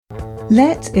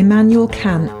Let Immanuel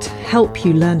Kant help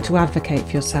you learn to advocate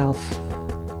for yourself.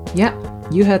 Yep,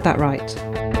 you heard that right.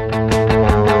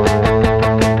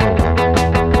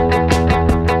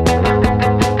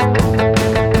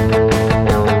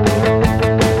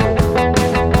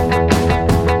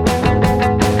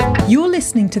 You're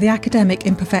listening to The Academic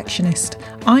Imperfectionist.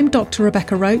 I'm Dr.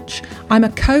 Rebecca Roach. I'm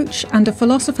a coach and a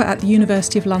philosopher at the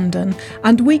University of London,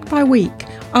 and week by week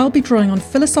I'll be drawing on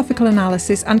philosophical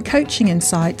analysis and coaching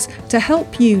insights to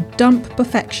help you dump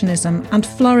perfectionism and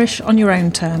flourish on your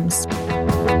own terms.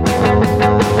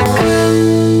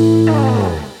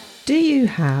 Do you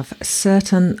have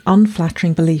certain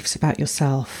unflattering beliefs about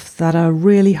yourself that are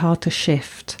really hard to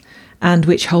shift and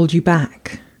which hold you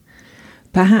back?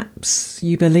 Perhaps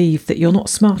you believe that you're not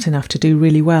smart enough to do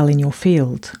really well in your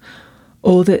field,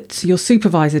 or that your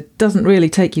supervisor doesn't really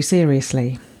take you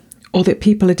seriously, or that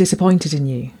people are disappointed in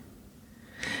you.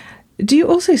 Do you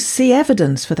also see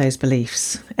evidence for those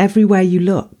beliefs everywhere you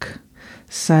look?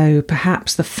 So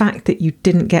perhaps the fact that you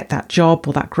didn't get that job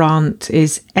or that grant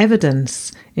is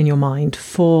evidence in your mind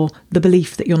for the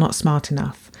belief that you're not smart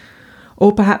enough.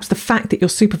 Or perhaps the fact that your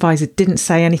supervisor didn't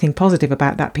say anything positive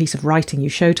about that piece of writing you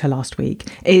showed her last week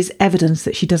is evidence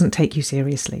that she doesn't take you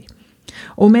seriously.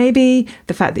 Or maybe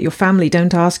the fact that your family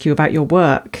don't ask you about your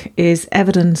work is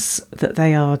evidence that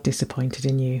they are disappointed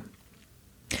in you.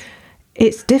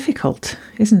 It's difficult,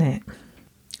 isn't it?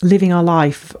 Living our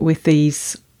life with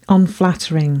these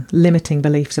unflattering, limiting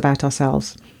beliefs about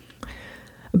ourselves.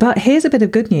 But here's a bit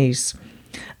of good news.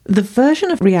 The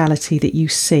version of reality that you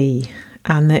see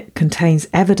and that contains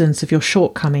evidence of your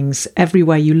shortcomings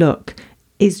everywhere you look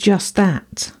is just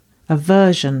that, a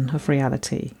version of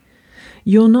reality.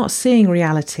 You're not seeing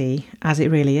reality as it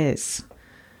really is.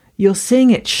 You're seeing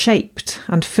it shaped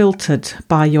and filtered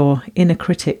by your inner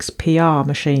critic's PR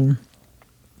machine.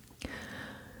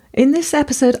 In this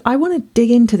episode, I want to dig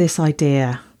into this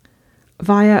idea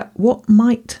via what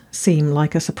might seem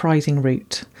like a surprising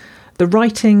route: the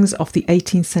writings of the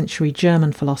 18th century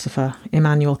German philosopher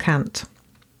Immanuel Kant.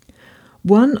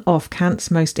 One of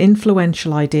Kant's most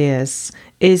influential ideas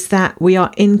is that we are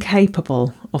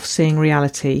incapable of seeing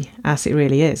reality as it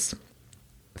really is.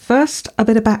 First, a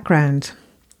bit of background.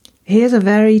 Here's a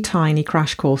very tiny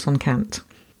crash course on Kant.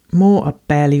 More a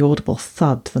barely audible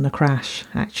thud than a crash,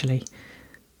 actually.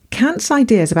 Kant's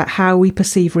ideas about how we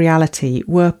perceive reality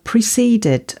were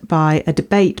preceded by a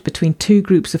debate between two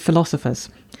groups of philosophers,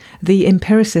 the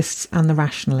empiricists and the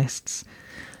rationalists.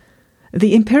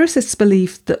 The empiricists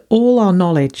believed that all our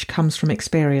knowledge comes from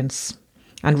experience,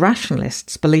 and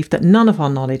rationalists believed that none of our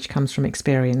knowledge comes from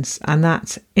experience, and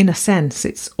that, in a sense,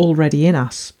 it's already in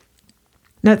us.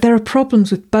 Now, there are problems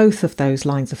with both of those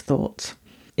lines of thought.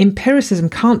 Empiricism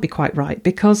can't be quite right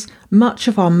because much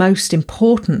of our most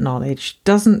important knowledge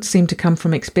doesn't seem to come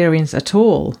from experience at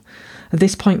all.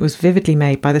 This point was vividly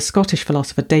made by the Scottish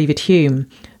philosopher David Hume,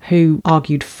 who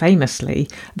argued famously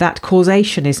that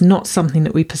causation is not something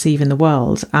that we perceive in the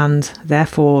world, and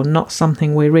therefore not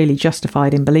something we're really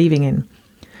justified in believing in.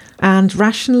 And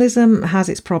rationalism has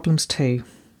its problems too.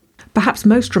 Perhaps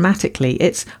most dramatically,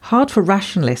 it's hard for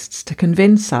rationalists to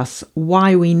convince us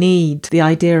why we need the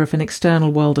idea of an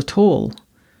external world at all,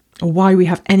 or why we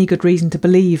have any good reason to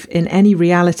believe in any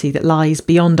reality that lies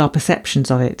beyond our perceptions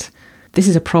of it. This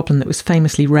is a problem that was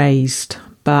famously raised,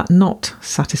 but not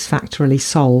satisfactorily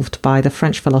solved by the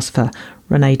French philosopher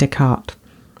René Descartes.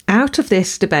 Out of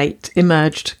this debate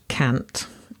emerged Kant,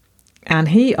 and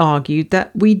he argued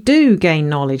that we do gain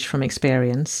knowledge from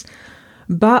experience,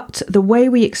 but the way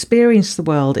we experience the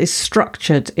world is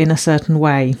structured in a certain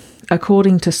way,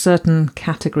 according to certain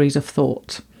categories of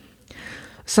thought.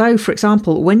 So, for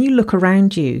example, when you look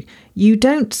around you, you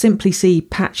don't simply see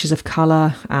patches of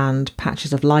colour and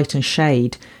patches of light and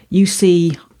shade. You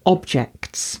see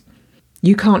objects.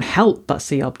 You can't help but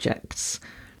see objects.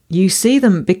 You see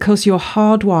them because you're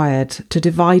hardwired to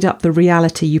divide up the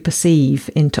reality you perceive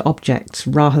into objects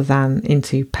rather than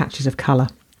into patches of colour.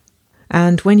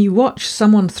 And when you watch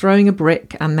someone throwing a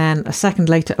brick and then a second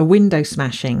later a window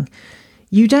smashing,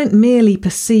 you don't merely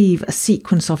perceive a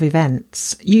sequence of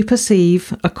events, you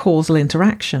perceive a causal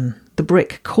interaction, the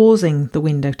brick causing the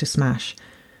window to smash.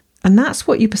 And that's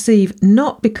what you perceive,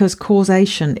 not because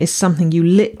causation is something you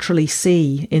literally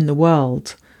see in the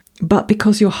world, but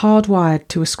because you're hardwired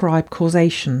to ascribe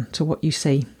causation to what you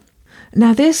see.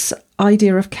 Now, this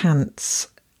idea of Kant's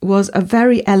was a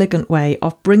very elegant way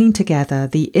of bringing together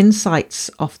the insights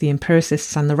of the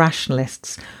empiricists and the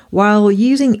rationalists while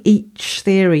using each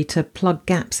theory to plug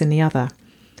gaps in the other.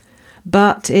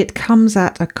 But it comes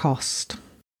at a cost.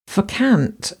 For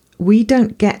Kant, we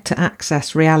don't get to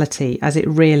access reality as it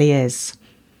really is.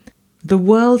 The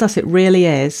world as it really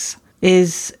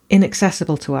is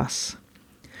inaccessible to us.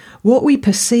 What we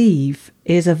perceive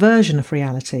is a version of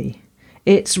reality.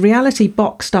 It's reality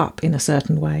boxed up in a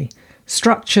certain way,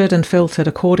 structured and filtered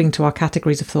according to our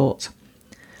categories of thought.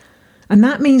 And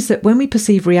that means that when we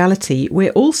perceive reality,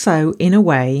 we're also, in a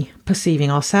way, perceiving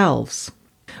ourselves.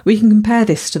 We can compare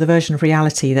this to the version of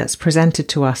reality that's presented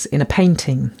to us in a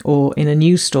painting or in a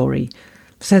news story.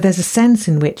 So there's a sense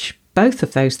in which both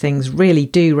of those things really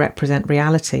do represent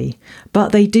reality,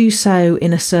 but they do so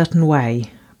in a certain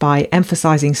way, by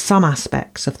emphasising some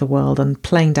aspects of the world and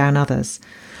playing down others.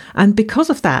 And because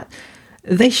of that,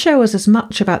 they show us as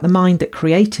much about the mind that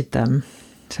created them,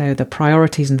 so the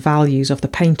priorities and values of the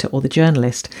painter or the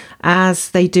journalist,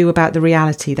 as they do about the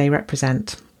reality they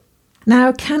represent.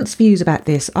 Now, Kant's views about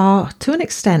this are, to an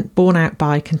extent, borne out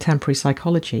by contemporary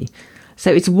psychology.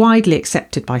 So it's widely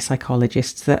accepted by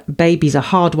psychologists that babies are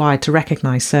hardwired to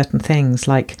recognise certain things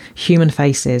like human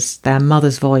faces, their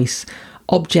mother's voice,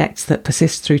 objects that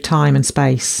persist through time and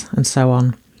space, and so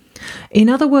on. In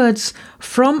other words,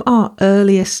 from our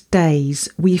earliest days,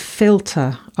 we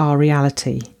filter our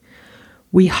reality.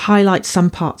 We highlight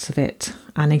some parts of it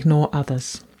and ignore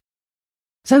others.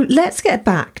 So let's get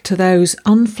back to those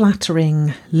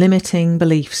unflattering, limiting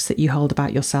beliefs that you hold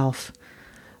about yourself.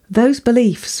 Those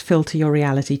beliefs filter your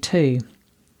reality too.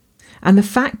 And the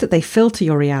fact that they filter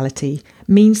your reality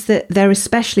means that they're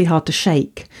especially hard to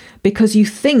shake because you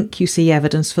think you see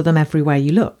evidence for them everywhere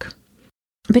you look.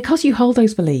 Because you hold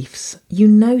those beliefs, you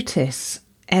notice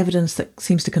evidence that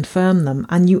seems to confirm them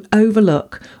and you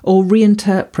overlook or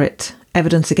reinterpret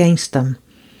evidence against them.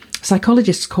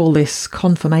 Psychologists call this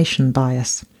confirmation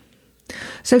bias.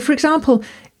 So, for example,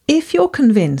 if you're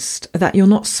convinced that you're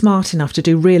not smart enough to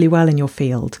do really well in your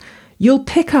field, you'll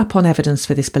pick up on evidence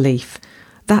for this belief.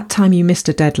 That time you missed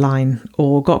a deadline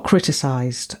or got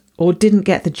criticised or didn't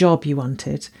get the job you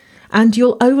wanted, and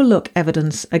you'll overlook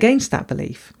evidence against that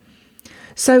belief.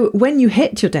 So when you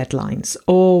hit your deadlines,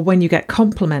 or when you get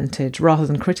complimented rather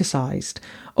than criticised,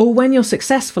 or when you're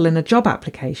successful in a job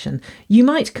application, you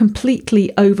might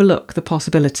completely overlook the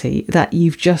possibility that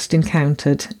you've just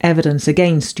encountered evidence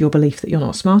against your belief that you're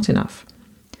not smart enough.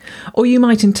 Or you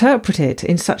might interpret it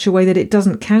in such a way that it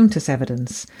doesn't count as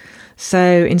evidence.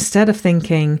 So instead of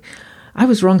thinking, I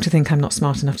was wrong to think I'm not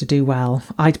smart enough to do well,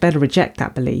 I'd better reject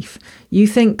that belief, you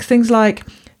think things like,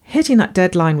 hitting that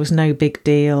deadline was no big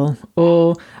deal,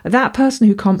 or that person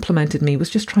who complimented me was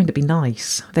just trying to be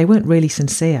nice. They weren't really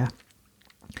sincere.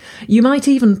 You might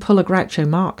even pull a Groucho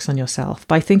Marx on yourself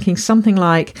by thinking something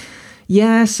like,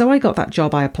 yeah, so I got that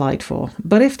job I applied for,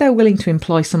 but if they're willing to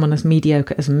employ someone as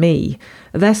mediocre as me,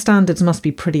 their standards must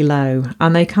be pretty low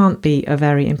and they can't be a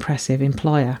very impressive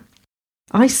employer.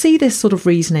 I see this sort of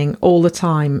reasoning all the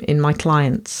time in my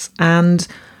clients, and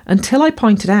until I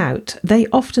point it out, they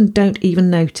often don't even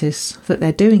notice that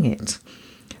they're doing it.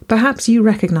 Perhaps you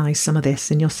recognise some of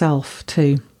this in yourself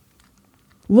too.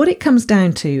 What it comes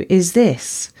down to is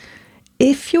this.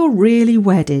 If you're really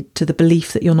wedded to the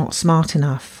belief that you're not smart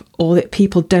enough, or that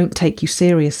people don't take you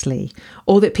seriously,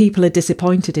 or that people are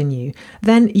disappointed in you,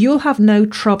 then you'll have no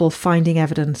trouble finding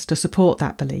evidence to support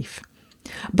that belief.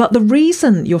 But the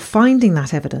reason you're finding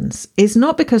that evidence is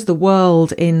not because the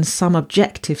world, in some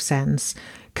objective sense,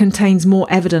 contains more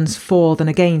evidence for than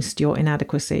against your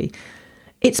inadequacy.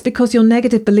 It's because your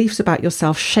negative beliefs about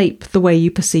yourself shape the way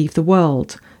you perceive the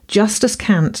world, just as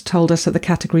Kant told us that the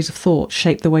categories of thought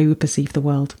shape the way we perceive the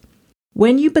world.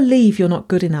 When you believe you're not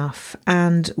good enough,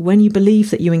 and when you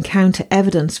believe that you encounter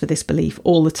evidence for this belief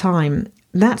all the time,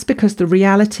 that's because the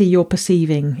reality you're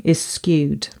perceiving is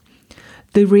skewed.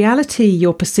 The reality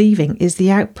you're perceiving is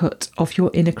the output of your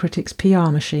inner critic's PR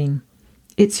machine.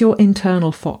 It's your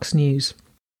internal Fox News.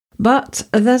 But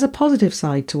there's a positive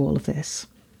side to all of this.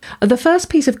 The first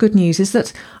piece of good news is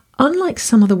that, unlike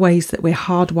some of the ways that we're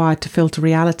hardwired to filter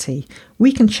reality,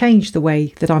 we can change the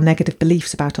way that our negative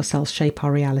beliefs about ourselves shape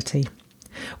our reality.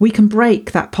 We can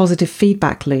break that positive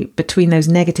feedback loop between those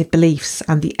negative beliefs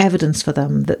and the evidence for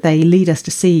them that they lead us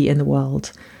to see in the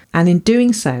world. And in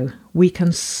doing so, we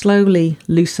can slowly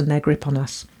loosen their grip on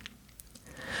us.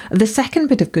 The second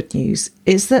bit of good news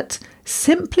is that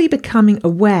simply becoming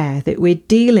aware that we're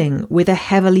dealing with a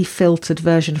heavily filtered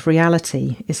version of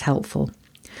reality is helpful.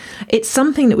 It's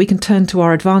something that we can turn to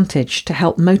our advantage to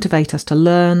help motivate us to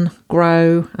learn,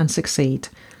 grow, and succeed.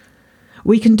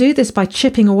 We can do this by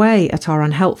chipping away at our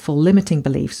unhelpful, limiting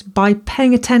beliefs, by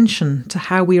paying attention to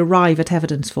how we arrive at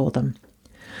evidence for them.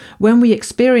 When we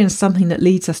experience something that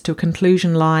leads us to a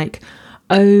conclusion like,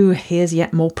 oh, here's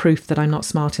yet more proof that I'm not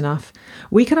smart enough,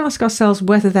 we can ask ourselves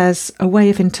whether there's a way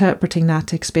of interpreting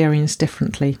that experience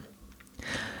differently.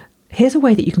 Here's a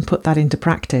way that you can put that into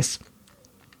practice.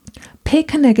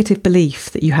 Pick a negative belief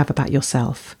that you have about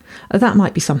yourself. That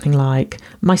might be something like,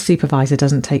 my supervisor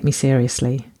doesn't take me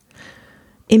seriously.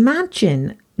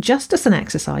 Imagine, just as an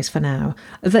exercise for now,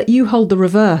 that you hold the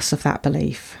reverse of that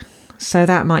belief. So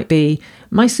that might be,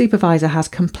 my supervisor has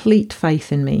complete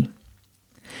faith in me.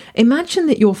 Imagine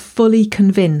that you're fully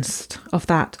convinced of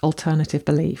that alternative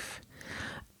belief.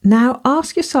 Now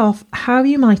ask yourself how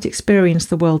you might experience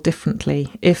the world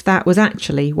differently if that was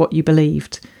actually what you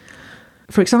believed.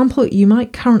 For example, you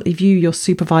might currently view your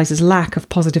supervisor's lack of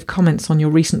positive comments on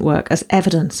your recent work as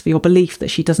evidence for your belief that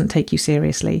she doesn't take you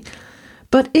seriously.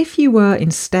 But if you were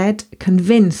instead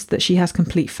convinced that she has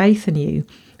complete faith in you,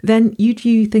 then you'd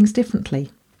view things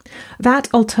differently.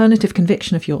 That alternative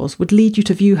conviction of yours would lead you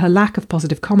to view her lack of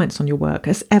positive comments on your work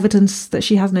as evidence that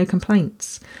she has no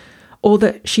complaints, or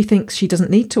that she thinks she doesn't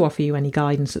need to offer you any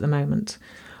guidance at the moment,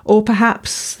 or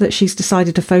perhaps that she's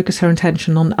decided to focus her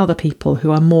attention on other people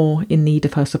who are more in need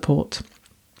of her support.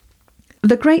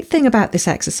 The great thing about this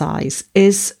exercise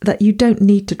is that you don't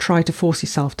need to try to force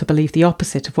yourself to believe the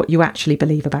opposite of what you actually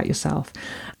believe about yourself,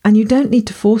 and you don't need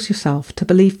to force yourself to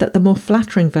believe that the more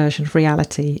flattering version of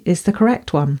reality is the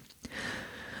correct one.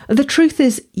 The truth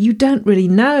is, you don't really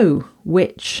know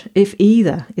which, if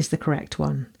either, is the correct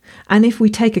one. And if we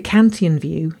take a Kantian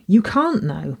view, you can't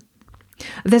know.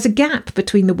 There's a gap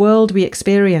between the world we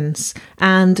experience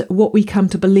and what we come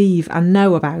to believe and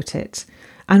know about it,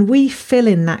 and we fill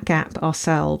in that gap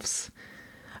ourselves.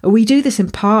 We do this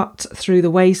in part through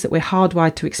the ways that we're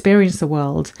hardwired to experience the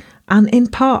world, and in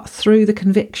part through the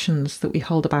convictions that we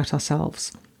hold about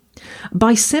ourselves.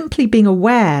 By simply being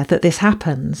aware that this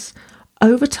happens,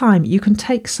 over time you can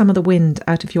take some of the wind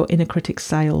out of your inner critic's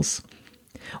sails.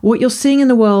 What you're seeing in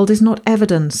the world is not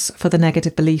evidence for the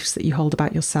negative beliefs that you hold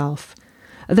about yourself.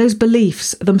 Those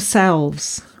beliefs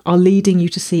themselves are leading you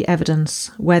to see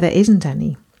evidence where there isn't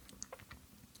any.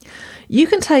 You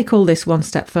can take all this one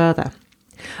step further.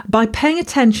 By paying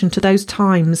attention to those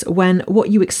times when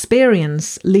what you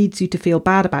experience leads you to feel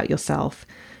bad about yourself,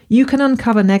 you can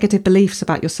uncover negative beliefs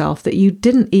about yourself that you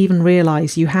didn't even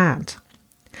realise you had.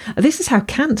 This is how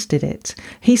Kant did it.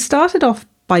 He started off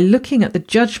by looking at the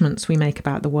judgments we make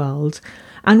about the world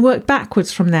and worked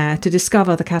backwards from there to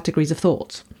discover the categories of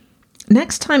thought.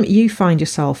 Next time you find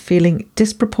yourself feeling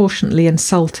disproportionately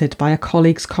insulted by a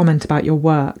colleague's comment about your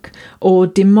work, or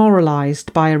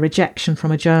demoralised by a rejection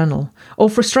from a journal, or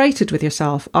frustrated with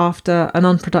yourself after an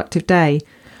unproductive day,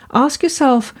 ask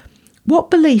yourself,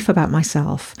 what belief about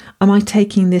myself am I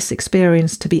taking this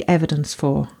experience to be evidence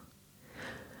for?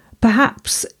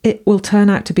 Perhaps it will turn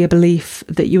out to be a belief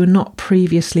that you were not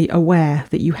previously aware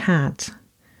that you had.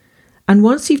 And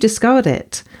once you've discovered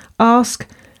it, ask,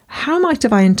 how might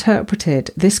have I interpreted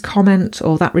this comment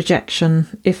or that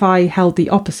rejection if I held the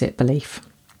opposite belief?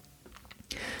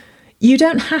 You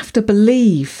don't have to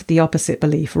believe the opposite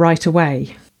belief right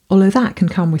away, although that can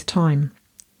come with time.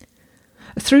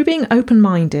 Through being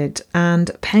open-minded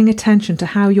and paying attention to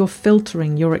how you're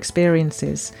filtering your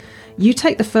experiences, you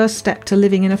take the first step to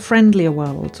living in a friendlier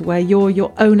world where you're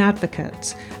your own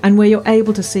advocate and where you're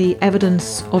able to see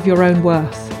evidence of your own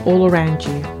worth all around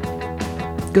you.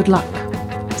 Good luck.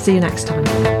 See you next time.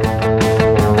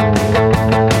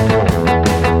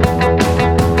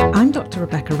 I'm Dr.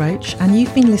 Rebecca Roach, and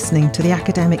you've been listening to The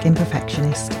Academic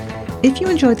Imperfectionist. If you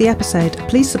enjoyed the episode,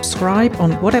 please subscribe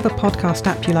on whatever podcast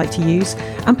app you like to use,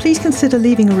 and please consider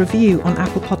leaving a review on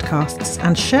Apple Podcasts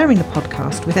and sharing the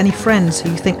podcast with any friends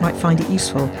who you think might find it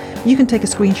useful. You can take a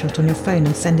screenshot on your phone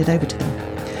and send it over to them.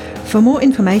 For more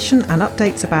information and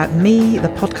updates about me, the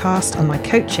podcast, and my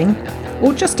coaching,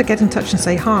 or just to get in touch and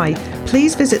say hi,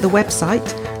 please visit the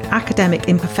website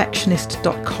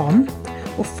academicimperfectionist.com,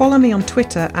 or follow me on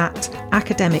Twitter at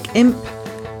academicimp,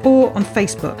 or on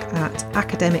Facebook at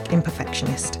Academic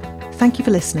Imperfectionist. Thank you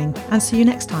for listening, and see you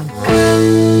next time.